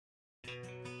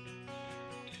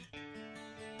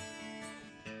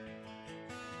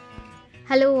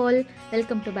Hello all,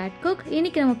 welcome to Bad Cook.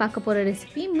 இன்னைக்கு நம்ம பார்க்க போற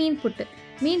ரெசிபி மீன் புட்டு.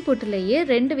 மீன் புட்டுலயே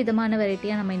ரெண்டு விதமான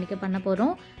வெரைட்டியா நம்ம இன்னைக்கு பண்ண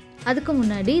போறோம். அதுக்கு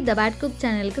முன்னாடி The Bad Cook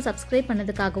சேனலுக்கு subscribe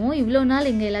பண்ணதுக்காகவும் இவ்ளோ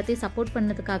நாள் எங்க எல்லாத்தையும் சப்போர்ட்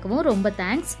பண்ணதுக்காகவும் ரொம்ப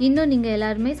தேங்க்ஸ். இன்னும் நீங்க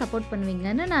எல்லாரும் சப்போர்ட்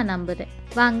பண்ணுவீங்கன்னு நான் நம்புறேன்.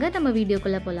 வாங்க நம்ம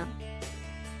வீடியோக்குள்ள போலாம்.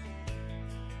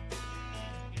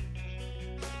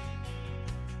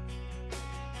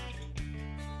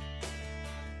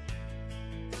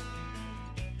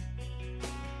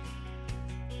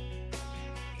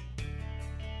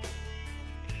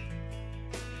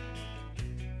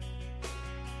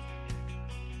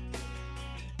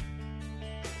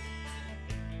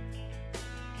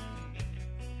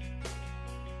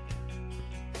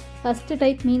 ஃபர்ஸ்ட்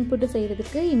டைப் மீன் புட்டு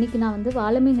செய்கிறதுக்கு இன்றைக்கி நான் வந்து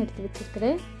வாழை மீன் எடுத்து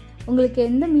வச்சுருக்கிறேன். உங்களுக்கு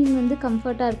எந்த மீன் வந்து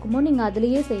கம்ஃபர்ட்டாக இருக்குமோ நீங்கள்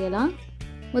அதிலேயே செய்யலாம்.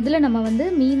 முதல்ல நம்ம வந்து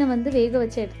மீனை வந்து வேக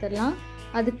வச்சு எடுத்துடலாம்.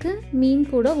 அதுக்கு மீன்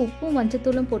கூட உப்பும்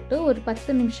மஞ்சத்தூளும் போட்டு ஒரு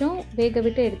 10 நிமிஷம் வேக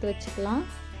விட்டு எடுத்து வச்சுக்கலாம்.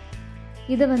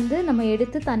 இதை வந்து நம்ம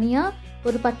எடுத்து தனியாக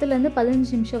ஒரு 10லேருந்து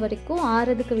 15 நிமிஷம் வரைக்கும்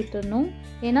ஆறதுக்கு விட்டுடணும்.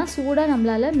 ஏன்னா சூடாக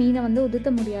நம்மளால் மீனை வந்து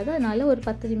உதுத்த முடியாது. அதனால் ஒரு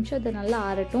 10 நிமிஷம் இதை நல்லா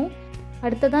ஆறட்டும்.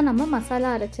 அடுத்ததான் நம்ம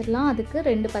மசாலா அரைச்சிடலாம். அதுக்கு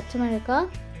 2 பச்சை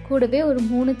மிளகாய், கூடவே ஒரு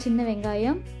 3 சின்ன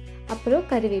வெங்காயம், அப்புறம்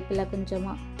கறிவேப்பிலை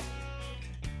கொஞ்சமாக.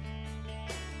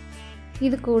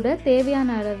 இது கூட தேவையான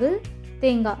அளவு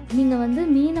தேங்காய். நீங்கள் வந்து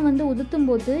மீனை வந்து உதுத்தும்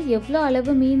போது எவ்வளோ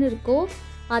அளவு மீன் இருக்கோ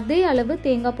அதே அளவு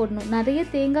தேங்காய் போடணும். நிறைய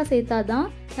தேங்காய் சேர்த்தாதான்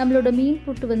நம்மளோட மீன்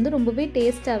புட்டு வந்து ரொம்பவே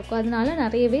டேஸ்ட்டாக இருக்கும். அதனால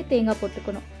நிறையவே தேங்காய்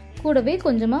போட்டுக்கணும். கூடவே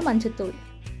கொஞ்சமாக மஞ்சத்தூள்.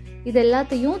 இது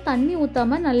எல்லாத்தையும் தண்ணி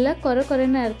ஊற்றாமல் நல்லா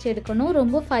கொரன்னு அரைச்சி எடுக்கணும்.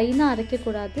 ரொம்ப ஃபைனாக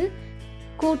அரைக்கக்கூடாது.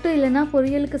 கூட்டு இல்லைன்னா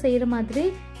பொரியலுக்கு செய்கிற மாதிரி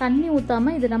தண்ணி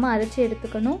ஊற்றாமல் இதை நம்ம அரைச்சி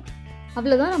எடுத்துக்கணும்.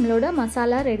 அவ்வளோதான், நம்மளோட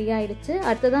மசாலா ரெடி ஆகிடுச்சு.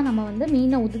 அடுத்ததான் நம்ம வந்து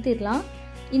மீனை உதுத்திடலாம்.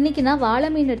 இன்றைக்கி நான் வாழை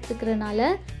மீன் எடுத்துக்கிறனால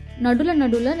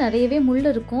நடுவில் நிறையவே முள்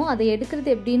இருக்கும். அதை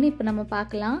எடுக்கிறது எப்படின்னு இப்போ நம்ம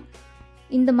பார்க்கலாம்.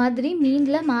 இந்த மாதிரி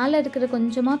மீனில் மேலே இருக்கிற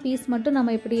கொஞ்சமாக பீஸ் மட்டும்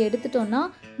நம்ம இப்படி எடுத்துட்டோம்னா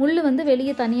முள் வந்து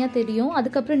வெளியே தனியாக தெரியும்.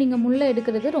 அதுக்கப்புறம் நீங்கள் முள்ளை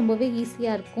எடுக்கிறது ரொம்பவே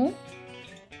ஈஸியாக இருக்கும்.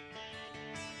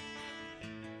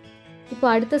 இப்போ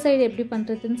அடுத்த சைடு எப்படி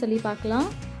பண்ணுறதுன்னு சொல்லி பார்க்கலாம்.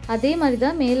 அதே மாதிரி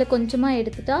தான் மேலே கொஞ்சமாக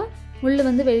எடுத்துட்டா முள்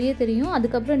வந்து வெளியே தெரியும்.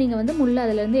 அதுக்கப்புறம் நீங்கள் வந்து முள்ளை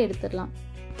அதிலேருந்து எடுத்துடலாம்.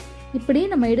 இப்படி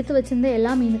நம்ம எடுத்து வச்சிருந்த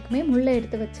எல்லா மீனுக்குமே முள்ளை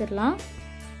எடுத்து வச்சிடலாம்.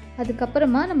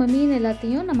 அதுக்கப்புறமா நம்ம மீன்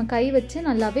எல்லாத்தையும் நம்ம கை வச்சு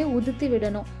நல்லாவே உதுத்தி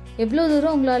விடணும். எவ்வளோ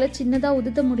தூரம் உங்களால் சின்னதாக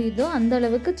உதுத்த முடியுதோ அந்த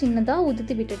அளவுக்கு சின்னதாக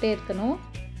உதுத்தி விட்டுட்டே இருக்கணும்.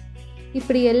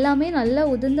 இப்படி எல்லாமே நல்லா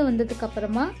உதிர்ந்து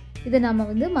வந்ததுக்கப்புறமா இதை நம்ம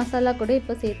வந்து மசாலா கூட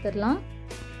இப்போ சேர்த்துடலாம்.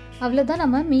 அவ்வளோதான்,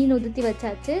 நம்ம மீன் உதுத்தி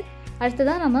வச்சாச்சு.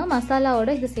 அடுத்ததான் நம்ம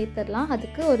மசாலாவோட இது சேர்த்துடலாம்.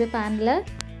 அதுக்கு ஒரு பேனில்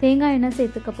தேங்காய் எண்ணெய்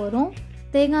சேர்த்துக்க போகிறோம்.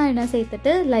 தேங்காய் எண்ணெய்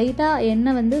சேர்த்துட்டு லைட்டாக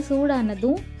எண்ணெய் வந்து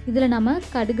சூடானதும் இதில் நம்ம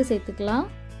கடுகு சேர்த்துக்கலாம்.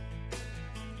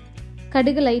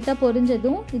 கடுகு லைட்டாக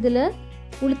பொரிஞ்சதும் இதில்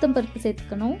உளுத்தம் பருப்பு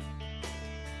சேர்த்துக்கணும்.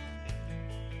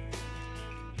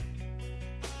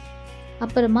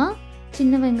 அப்புறமா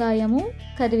சின்ன வெங்காயமும்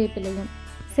கறிவேப்பிலையும்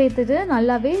சேர்த்துட்டு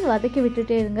நல்லாவே வதக்கி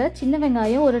விட்டுட்டே இருங்க. சின்ன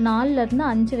வெங்காயம் ஒரு 4லேருந்து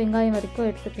 5 வெங்காயம் வரைக்கும்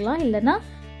எடுத்துக்கலாம்.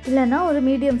 இல்லைன்னா ஒரு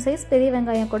மீடியம் சைஸ் பெரிய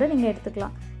வெங்காயம் கூட நீங்கள்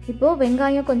எடுத்துக்கலாம். இப்போது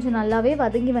வெங்காயம் கொஞ்சம் நல்லாவே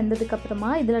வதங்கி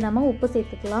வந்ததுக்கப்புறமா இதில் நம்ம உப்பு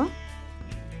சேர்த்துக்கலாம்.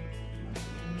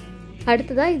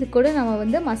 அடுத்ததாக இது கூட நம்ம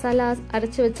வந்து மசாலா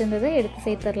அரைச்சி வச்சிருந்ததை எடுத்து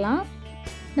சேர்த்துடலாம்.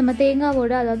 நம்ம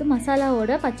தேங்காவோட அதாவது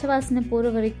மசாலாவோட பச்சை வாசனை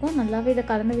போகிற வரைக்கும் நல்லாவே இதை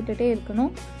கலந்து விட்டுட்டே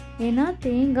இருக்கணும். ஏன்னா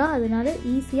தேங்காய் அதனால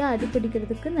ஈஸியாக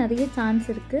அடிப்பிடிக்கிறதுக்கு நிறைய சான்ஸ்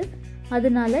இருக்குது.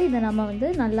 அதனால இதை நம்ம வந்து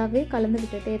நல்லாவே கலந்து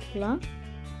விட்டுட்டே இருக்கலாம்.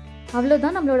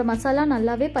 அவ்வளோதான், நம்மளோட மசாலா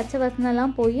நல்லாவே பச்சை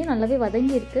வாசனைலாம் போய் நல்லாவே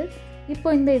வதங்கியிருக்கு. இப்போ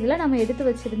இந்த இதில் நம்ம எடுத்து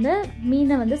வச்சுருந்த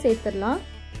மீனை வந்து சேர்த்துடலாம்.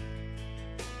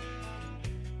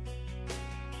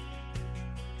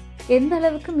 எந்த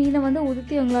அளவுக்கு மீனை வந்து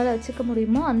உதுத்தி உங்களால் வச்சுக்க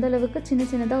முடியுமோ அந்த அளவுக்கு சின்ன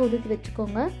சின்னதாக உதுத்தி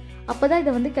வச்சுக்கோங்க. அப்போ தான்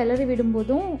இதை வந்து கிளறி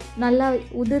விடும்போதும் நல்லா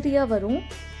உதிரியாக வரும்.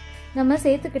 நம்ம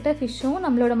சேர்த்துக்கிட்ட ஃபிஷ்ஷும்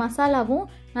நம்மளோட மசாலாவும்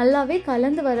நல்லாவே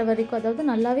கலந்து வர வரைக்கும், அதாவது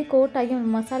நல்லாவே கோட்டாகி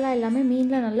மசாலா எல்லாமே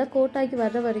மீனில் நல்லா கோட்டாகி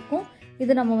வர்ற வரைக்கும்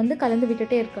இது நம்ம வந்து கலந்து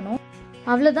விட்டுட்டே இருக்கணும்.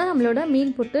 அவ்வளோதான், நம்மளோட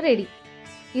மீன் புட்டு ரெடி.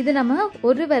 இது நம்ம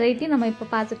ஒரு வெரைட்டி நம்ம இப்போ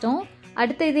பார்த்துட்டோம்.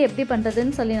 அடுத்த இது எப்படி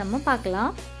பண்ணுறதுன்னு சொல்லி நம்ம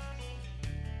பார்க்கலாம்.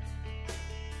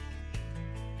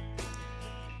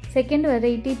 செகண்ட்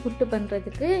வெரைட்டி புட்டு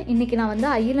பண்ணுறதுக்கு இன்றைக்கி நான் வந்து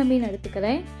அயில மீன்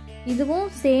எடுத்துக்கிறேன். இதுவும்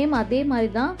சேம் அதே மாதிரி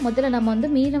தான். முதல்ல நம்ம வந்து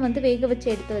மீனை வந்து வேக வச்சு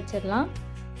எடுத்து வச்சிடலாம்.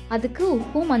 அதுக்கு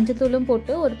உப்பும் மஞ்சத்தூளும்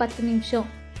போட்டு ஒரு 10 நிமிஷம்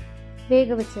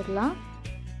வேக வச்சிடலாம்.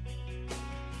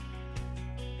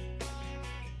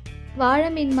 வாழை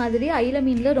மீன் மாதிரி அயில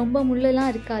மீனில் ரொம்ப முள்ளெல்லாம்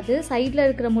இருக்காது. சைடில்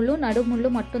இருக்கிற முள்ளும் நடு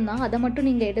முள்ளும் மட்டும்தான். அதை மட்டும்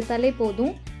நீங்கள் எடுத்தாலே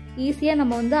போதும். ஈஸியாக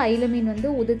நம்ம வந்து அயில மீன் வந்து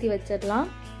உதுத்தி வச்சிடலாம்.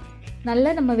 நல்லா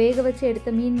நம்ம வேக வச்சு எடுத்த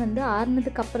மீன் வந்து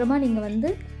ஆறுனதுக்கு அப்புறமா நீங்கள் வந்து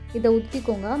இதை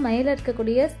ஊற்றிக்கோங்க. மேலே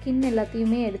இருக்கக்கூடிய ஸ்கின்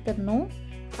எல்லாத்தையுமே எடுத்துடணும்.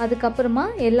 அதுக்கப்புறமா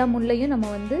எல்லா முள்ளையும் நம்ம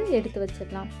வந்து எடுத்து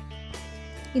வச்சிடலாம்.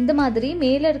 இந்த மாதிரி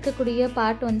மேலே இருக்கக்கூடிய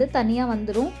பார்ட் வந்து தனியாக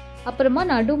வந்துடும். அப்புறமா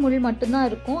நடு முள் மட்டும்தான்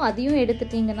இருக்கும். அதையும்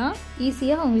எடுத்துட்டிங்கன்னா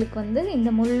ஈஸியாக உங்களுக்கு வந்து இந்த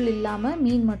முள் இல்லாமல்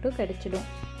மீன் மட்டும் கிடைச்சிடும்.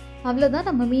 அவ்வளோதான்.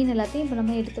 நம்ம மீன் எல்லாத்தையும் இப்போ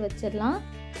நம்ம எடுத்து வச்சிடலாம்.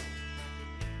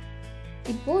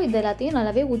 இப்போது இது எல்லாத்தையும்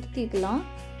நல்லாவே உதுத்திக்கலாம்.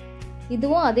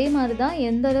 இதுவும் அதே மாதிரி தான்.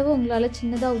 எந்த அளவு உங்களால்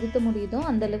சின்னதாக உதுத்த முடியுதோ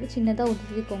அந்த அளவு சின்னதாக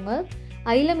உதுத்திக்கோங்க.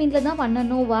 அயில மீனில் தான்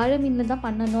பண்ணணும், வாழை மீனில் தான்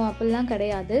பண்ணணும் அப்படிலாம்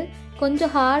கிடையாது.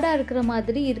 கொஞ்சம் ஹார்டாக இருக்கிற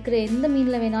மாதிரி இருக்கிற எந்த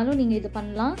மீனில் வேணாலும் நீங்கள் இது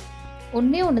பண்ணலாம்.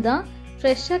 ஒன்று தான்,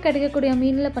 ஃப்ரெஷ்ஷாக கிடைக்கக்கூடிய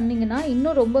மீனில் பண்ணிங்கன்னா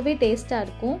இன்னும் ரொம்பவே டேஸ்ட்டாக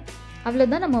இருக்கும்.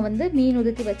 அவ்வளோதான். நம்ம வந்து மீன்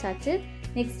உதுத்தி வச்சாச்சு.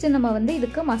 நெக்ஸ்ட்டு நம்ம வந்து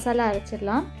இதுக்கு மசாலா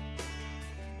அரைச்சிடலாம்.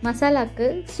 மசாலாவுக்கு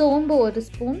சோம்பு 1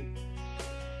 ஸ்பூன்,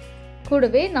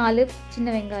 கூடவே 4 சின்ன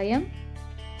வெங்காயம்,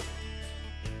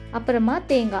 அப்புறமா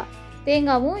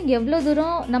தேங்காவும் எவ்வளோ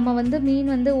தூரம் நம்ம வந்து மீன்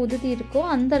வந்து உதுத்தி இருக்கோ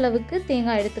அந்த அளவுக்கு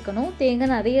தேங்காய் எடுத்துக்கணும்.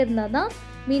 தேங்காய் நிறைய இருந்தால் தான்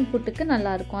மீன் புட்டுக்கு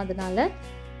நல்லாயிருக்கும். அதனால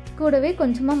கூடவே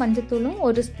கொஞ்சமாக மஞ்சத்தூளும்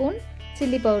 1 ஸ்பூன்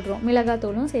சில்லி பவுடரும்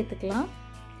மிளகாத்தூளும் சேர்த்துக்கலாம்.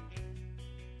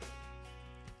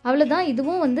 அவ்வளோதான்.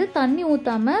 இதுவும் வந்து தண்ணி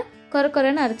ஊற்றாமல்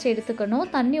கொரன்னு அரைச்சி எடுத்துக்கணும்.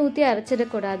 தண்ணி ஊற்றி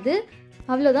அரைச்சிடக்கூடாது.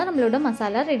 அவ்வளோதான். நம்மளோட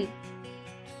மசாலா ரெடி.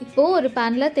 இப்போது ஒரு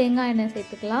பேனில் தேங்காய் எண்ணெய்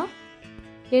சேர்த்துக்கலாம்.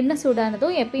 எண்ணெய்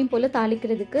சூடானதும் எப்பயும் போல்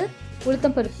தாளிக்கிறதுக்கு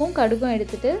உளுத்தம் பருப்பும் கடுகும்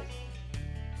எடுத்துட்டு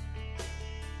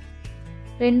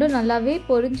ரெண்டும் நல்லாவே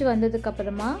பொரிஞ்சு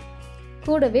வந்ததுக்கப்புறமா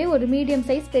கூடவே ஒரு மீடியம்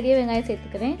சைஸ் பெரிய வெங்காயம்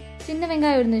சேர்த்துக்கிறேன். சின்ன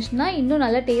வெங்காயம் இருந்துச்சுன்னா இன்னும்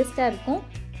நல்லா டேஸ்ட்டாக இருக்கும்.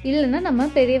 இல்லைன்னா நம்ம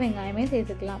பெரிய வெங்காயமே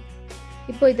சேர்த்துக்கலாம்.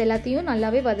 இப்போ இது எல்லாத்தையும்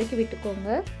நல்லாவே வதக்கி விட்டுக்கோங்க.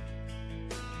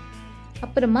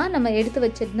 அப்புறமா நம்ம எடுத்து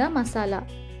வச்சிருந்த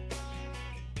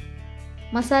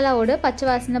மசாலாவோட பச்சை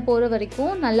வாசனை போகிற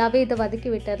வரைக்கும் நல்லாவே இதை வதக்கி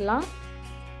விட்டுடலாம்.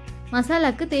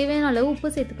 மசாலாவுக்கு தேவையான அளவு உப்பு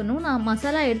சேர்த்துக்கணும். நான்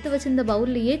மசாலா எடுத்து வச்சிருந்த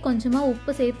பவுல்லையே கொஞ்சமாக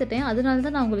உப்பு சேர்த்துட்டேன். அதனால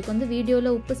தான் நான் உங்களுக்கு வந்து வீடியோவில்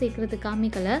உப்பு சேர்க்குறது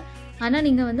காமிக்கலை. ஆனால்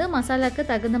நீங்கள் வந்து மசாலாவுக்கு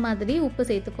தகுந்த மாதிரி உப்பு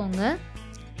சேர்த்துக்கோங்க.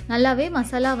 நல்லாவே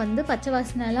மசாலா வந்து பச்சை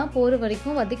வாசனைலாம் போகிற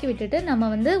வரைக்கும் வதக்கி விட்டுட்டு நம்ம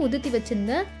வந்து உதுத்தி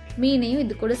வச்சிருந்த மீனையும்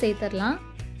இது கூட சேர்த்துடலாம்.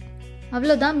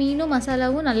 அவ்வளோதான். மீனும்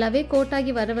மசாலாவும் நல்லாவே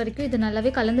கோட்டாகி வர வரைக்கும் இது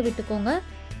நல்லாவே கலந்து விட்டுக்கோங்க.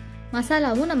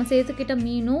 மசாலாவும் நம்ம சேர்த்துக்கிட்ட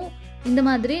மீனும் இந்த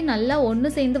மாதிரி நல்லா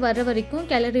ஒன்று சேர்ந்து வர வரைக்கும்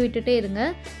கிளறி விட்டுட்டே இருங்க.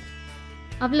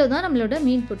 அவ்வளோதான். நம்மளோட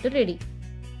மீன் புட்டு ரெடி.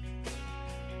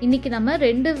 இன்றைக்கி நம்ம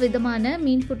 2 விதமான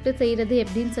மீன் புட்டு செய்கிறது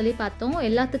எப்படின்னு சொல்லி பார்த்தோம்.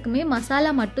 எல்லாத்துக்குமே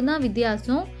மசாலா மட்டும்தான்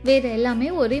வித்தியாசம். வேறு எல்லாமே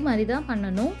ஒரே மாதிரி தான்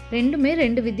பண்ணணும். ரெண்டுமே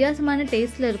 2 வித்தியாசமான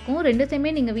டேஸ்ட்டில் இருக்கும்.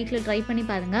 ரெண்டுத்தையுமே நீங்கள் வீட்டில் ட்ரை பண்ணி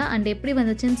பாருங்கள். அண்ட் எப்படி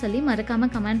வந்துச்சுன்னு சொல்லி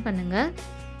மறக்காமல் கமெண்ட் பண்ணுங்கள்.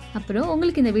 அப்புறம்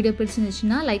உங்களுக்கு இந்த வீடியோ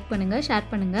பிடிச்சிருந்துச்சுன்னா லைக் பண்ணுங்கள், ஷேர்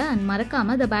பண்ணுங்கள். அண்ட்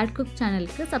மறக்காமல் த பேட் குக்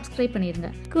சேனலுக்கு சப்ஸ்கிரைப்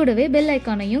பண்ணிடுங்க. கூடவே பெல்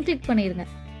ஐக்கானையும் கிளிக் பண்ணிடுங்க.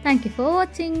 தேங்க்யூ ஃபார்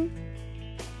வாட்சிங்.